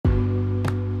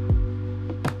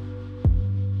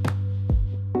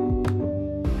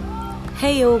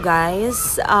Hey yo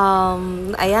guys,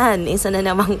 ayan, isa na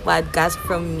namang podcast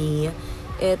from me.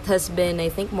 It has been, I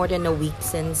think, more than a week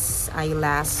since I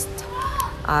last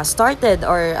started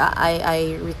or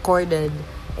I recorded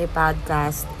a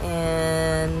podcast.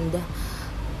 And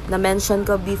na-mention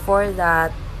ko before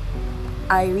that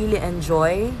I really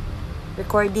enjoy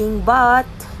recording, but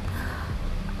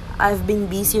I've been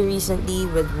busy recently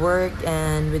with work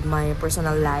and with my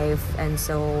personal life, and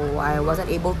so I wasn't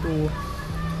able to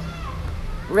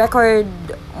record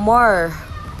more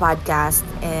podcast.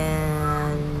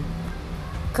 And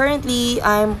currently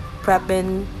I'm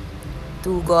prepping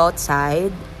to go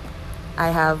outside. I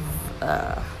have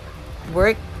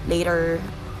work later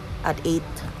at 8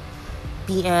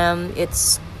 p.m.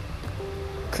 It's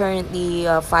currently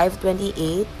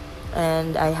 5:28,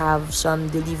 and I have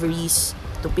some deliveries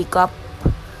to pick up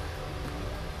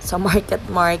sa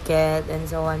market, and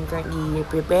so I'm currently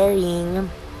preparing.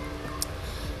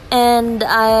 And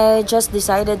I just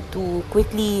decided to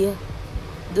quickly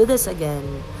do this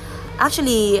again.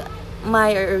 Actually,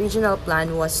 my original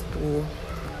plan was to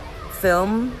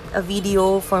film a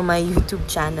video for my YouTube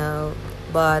channel,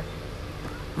 but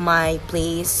my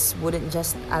place wouldn't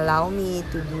just allow me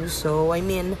to do so. I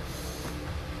mean,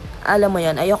 alam mo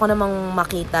yan, ayoko namang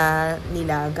makita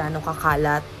nila gaano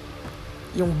kakalat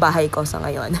yung bahay ko sa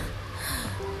ngayon.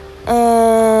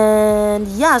 And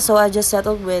yeah, so I just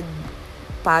settled with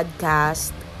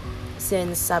podcast,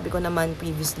 since sabi ko naman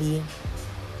previously,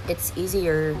 it's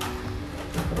easier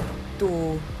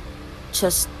to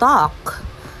just talk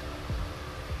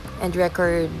and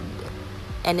record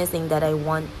anything that I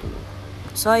want to.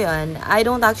 So ayun, I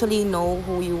don't actually know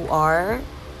who you are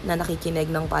na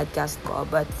nakikinig ng podcast ko,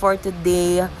 but for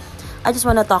today I just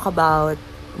wanna talk about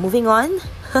moving on.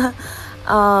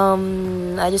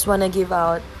 I just wanna give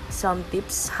out some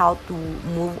tips how to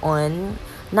move on.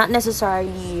 Not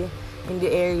necessarily in the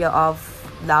area of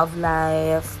love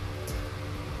life.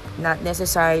 Not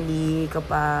necessarily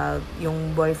kapag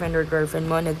yung boyfriend or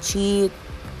girlfriend mo nag-cheat.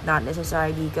 Not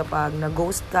necessarily kapag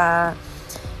nag-ghost ka.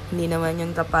 Hindi naman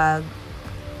yun kapag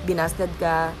binasted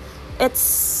ka.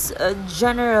 It's a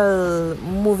general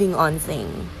moving on thing.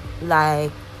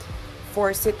 Like,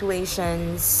 for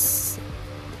situations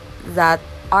that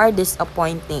are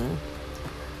disappointing.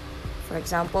 For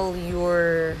example,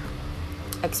 you're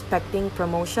expecting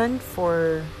promotion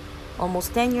for almost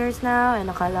 10 years now, and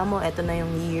akala mo eto na yung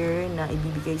year na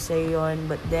ibibigay sa'yo yun,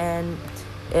 but then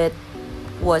it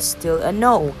was still a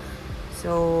no.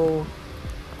 So,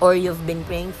 or you've been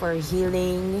praying for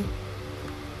healing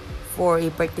for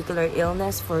a particular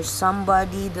illness for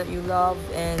somebody that you love,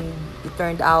 and it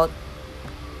turned out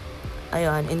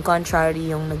ayun, in contrary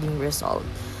yung naging result.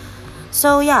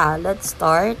 So yeah, let's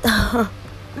start.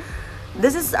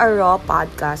 This is a raw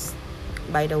podcast,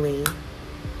 by the way.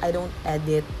 I don't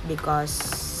edit because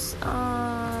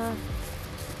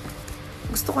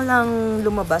gusto ko lang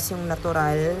lumabas yung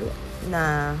natural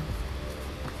na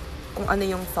kung ano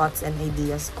yung thoughts and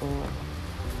ideas ko.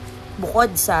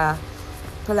 Bukod sa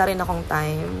wala rin akong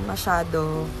time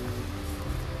masyado.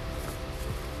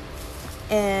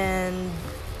 And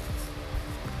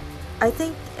I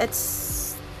think it's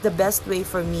the best way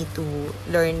for me to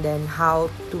learn then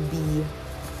how to be,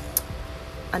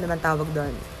 ano man tawag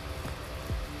doon,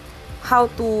 how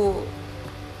to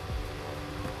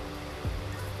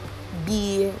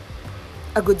be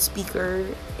a good speaker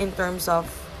in terms of,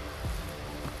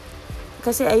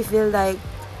 kasi I feel like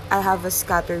I have a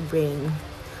scattered brain.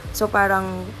 So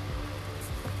parang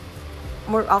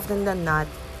more often than not,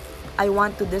 I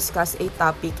want to discuss a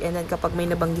topic, and then kapag may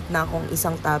nabanggit na akong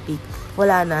isang topic,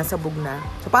 wala na, sabog na.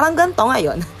 So parang ganito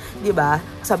ngayon, 'di ba?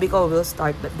 Sabi ko we'll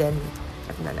start, but then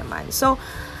na naman. So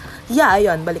yeah,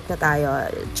 ayun, balik na tayo.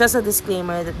 Just a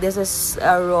disclaimer that this is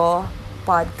a raw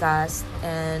podcast,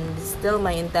 and still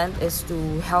my intent is to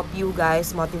help you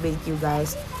guys, motivate you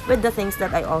guys with the things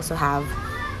that I also have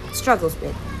struggles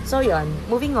with. So yun,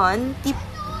 moving on, tip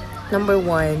number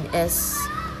 1 is,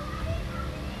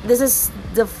 this is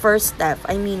the first step.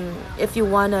 I mean, if you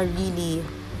wanna really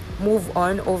move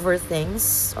on over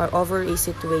things or over a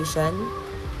situation,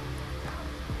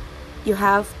 you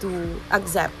have to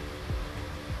accept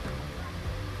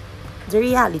the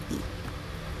reality.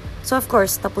 So of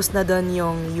course, tapos na dun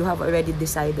yung you have already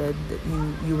decided that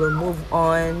you will move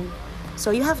on. So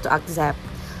you have to accept.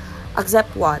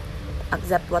 Accept what?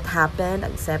 Accept what happened.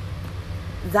 Accept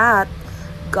that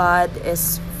God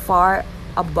is far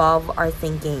above our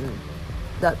thinking.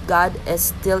 That God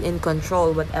is still in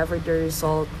control, whatever the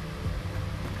result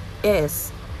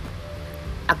is.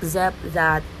 Accept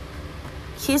that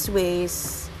His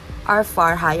ways are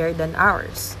far higher than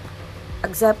ours.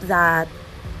 Accept that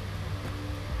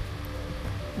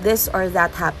this or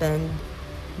that happened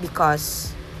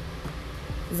because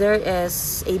there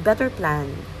is a better plan.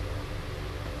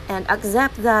 And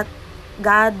accept that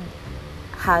God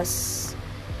has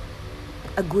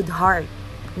a good heart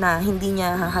na hindi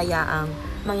niya hahayaang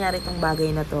mangyari tong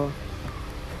bagay na to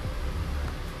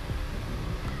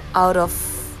out of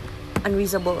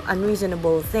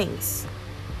unreasonable things.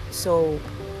 So,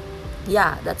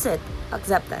 yeah, that's it.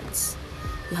 Acceptance.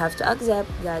 You have to accept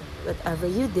that whatever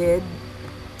you did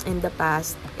in the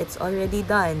past, it's already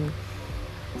done.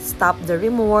 Stop the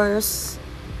remorse.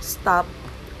 Stop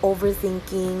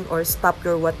overthinking or stop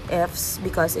your what ifs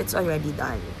because it's already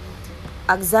done.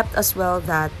 Accept as well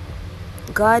that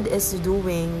God is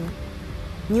doing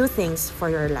new things for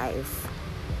your life.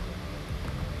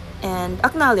 And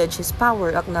acknowledge His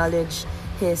power, acknowledge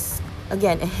His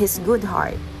good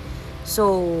heart.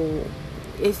 So,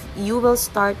 if you will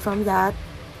start from that,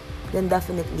 then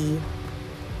definitely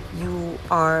you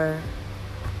are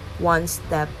one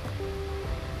step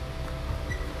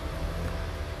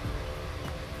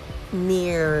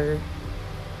near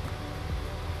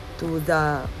to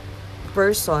the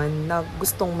person na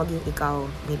gustong maging ikaw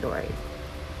ni Lord.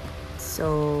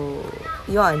 So,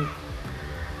 yon.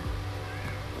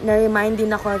 Na-remind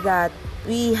din ako that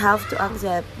we have to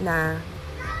accept na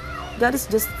God is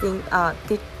just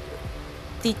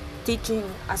teaching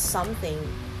us something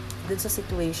dun sa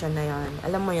situation na yon.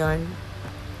 Alam mo yon?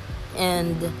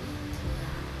 And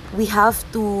we have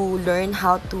to learn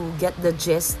how to get the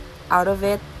gist out of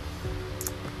it.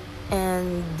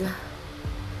 And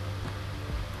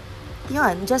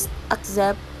yun, just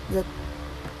accept that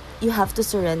you have to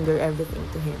surrender everything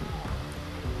to Him.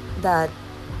 That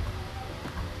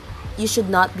you should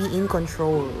not be in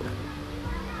control.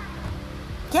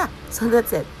 Yeah, so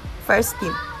that's it. First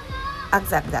tip,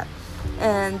 accept that.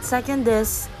 And second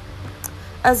is,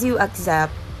 as you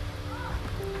accept,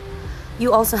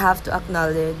 you also have to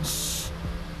acknowledge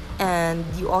and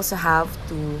you also have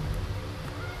to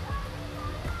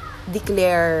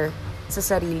declare sa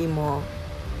sarili mo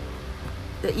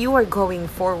that you are going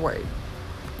forward,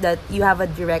 that you have a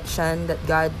direction that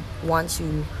God wants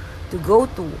you to go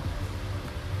to.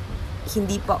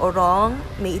 Hindi pa wrong,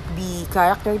 may it be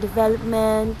character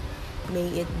development,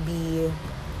 may it be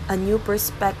a new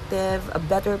perspective, a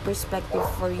better perspective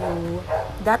for you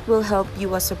that will help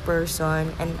you as a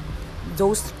person and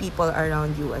those people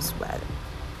around you as well.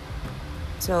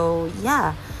 So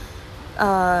yeah,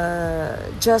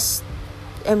 just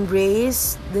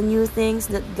embrace the new things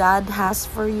that God has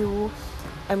for you.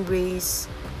 Embrace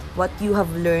what you have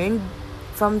learned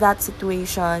from that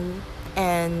situation,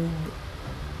 and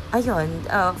ayun,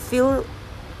 feel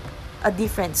a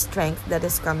different strength that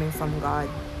is coming from God.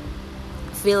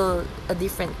 Feel a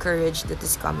different courage that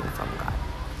is coming from God.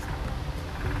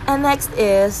 And next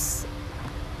is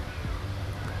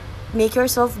make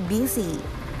yourself busy.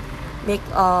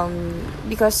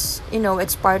 Because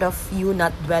it's part of you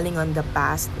not dwelling on the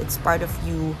past. It's part of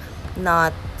you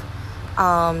not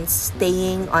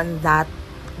staying on that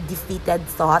defeated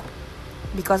thought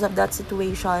because of that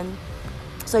situation.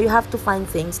 So you have to find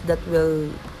things that will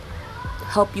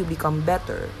help you become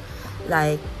better.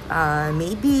 Like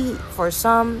maybe for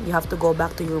some you have to go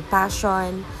back to your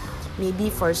passion. Maybe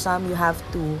for some you have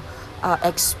to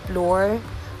explore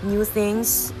new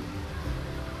things.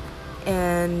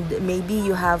 And maybe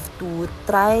you have to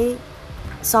try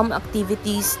some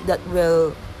activities that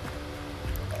will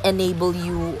enable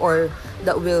you or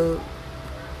that will,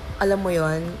 alam mo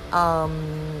yun,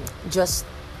 just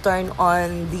turn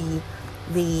on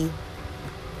the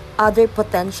other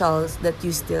potentials that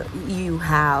you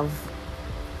have.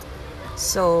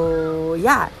 So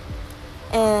yeah,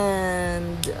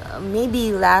 and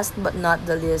maybe last but not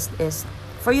the least is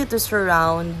for you to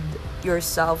surround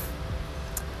yourself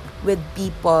with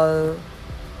people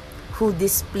who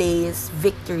displays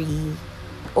victory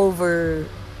over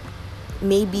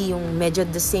maybe yung medyo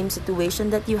the same situation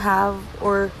that you have,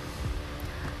 or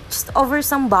just over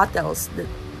some battles that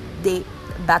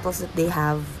they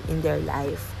have in their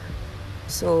life.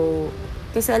 So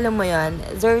kasi alam mo yan,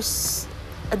 there's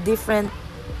a different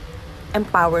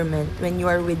empowerment when you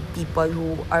are with people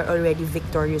who are already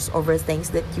victorious over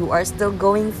things that you are still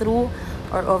going through,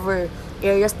 or over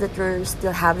areas that you're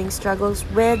still having struggles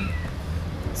with.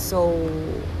 So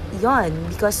yon,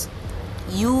 because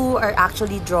you are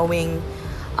actually drawing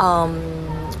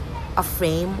a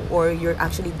frame, or you're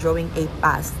actually drawing a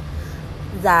path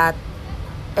that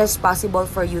is possible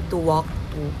for you to walk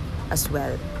to as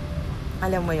well.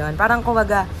 Alam mo yon, parang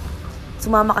kumbaga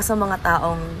sumama ka sa mga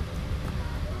taong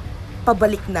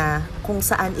pabalik na kung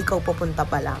saan ikaw pupunta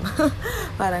pa lang.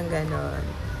 Parang ganon.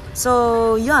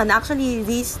 So, yun, actually,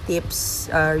 these tips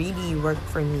really work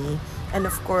for me. And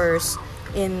of course,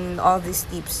 in all these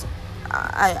tips,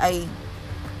 I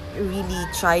really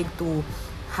tried to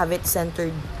have it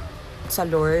centered sa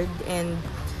Lord, and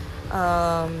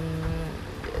um,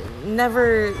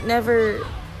 never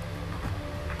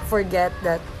forget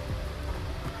that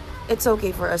it's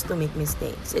okay for us to make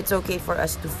mistakes. It's okay for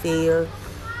us to fail,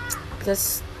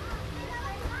 because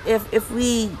if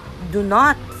we do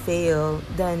not fail,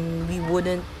 then we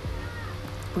wouldn't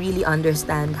really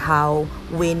understand how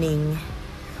winning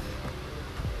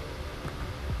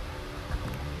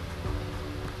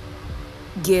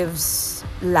gives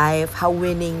life, how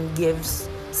winning gives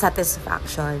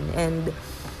satisfaction. And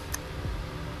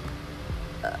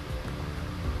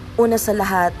una sa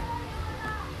lahat,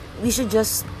 we should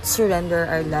just surrender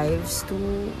our lives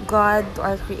to God, to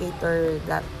our Creator,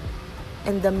 that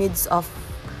in the midst of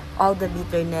all the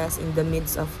bitterness, in the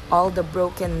midst of all the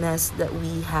brokenness that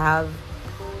we have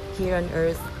here on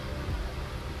earth,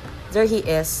 there He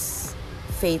is,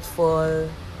 faithful,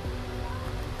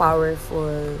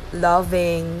 powerful,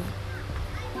 loving,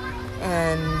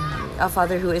 and a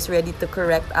Father who is ready to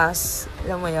correct us.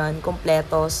 Alam mo yun,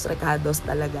 kompletos, recados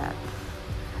talaga.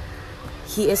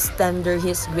 He is tender, He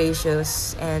is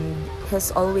gracious, and He's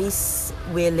always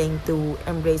willing to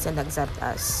embrace and accept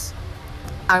us,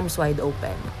 arms wide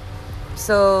open.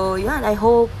 So, yan, I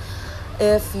hope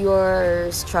if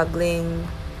you're struggling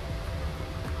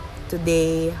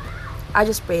today, I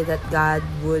just pray that God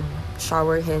would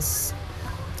shower His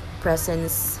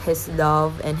presence, His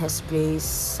love, and His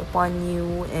grace upon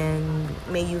you, and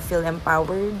may you feel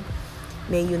empowered.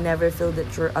 May you never feel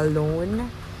that you're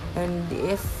alone. And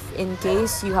if in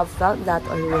case you have felt that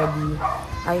already,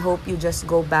 I hope you just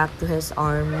go back to His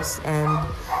arms and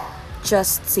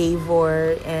just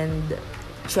savor and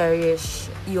cherish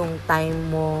yung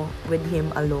time mo with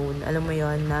Him alone. Alam mo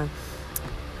yon, na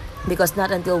because not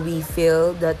until we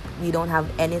feel that we don't have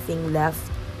anything left,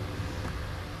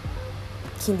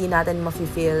 hindi natin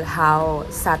mafe-feel how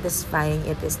satisfying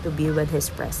it is to be with His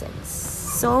presence.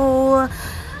 So,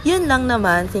 yun lang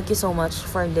naman. Thank you so much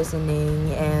for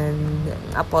listening, and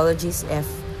apologies if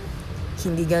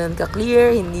hindi ganun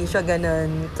ka-clear, hindi siya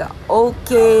ganun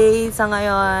ka-okay sa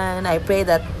ngayon. I pray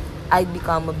that I'd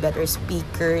become a better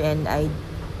speaker, and I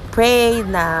pray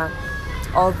na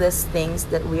all these things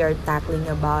that we are tackling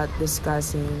about,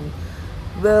 discussing,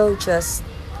 will just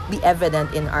be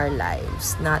evident in our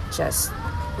lives, not just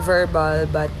verbal,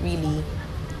 but really,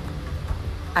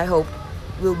 I hope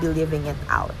we'll be living it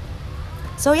out.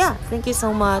 So yeah, thank you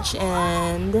so much,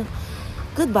 and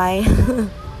goodbye.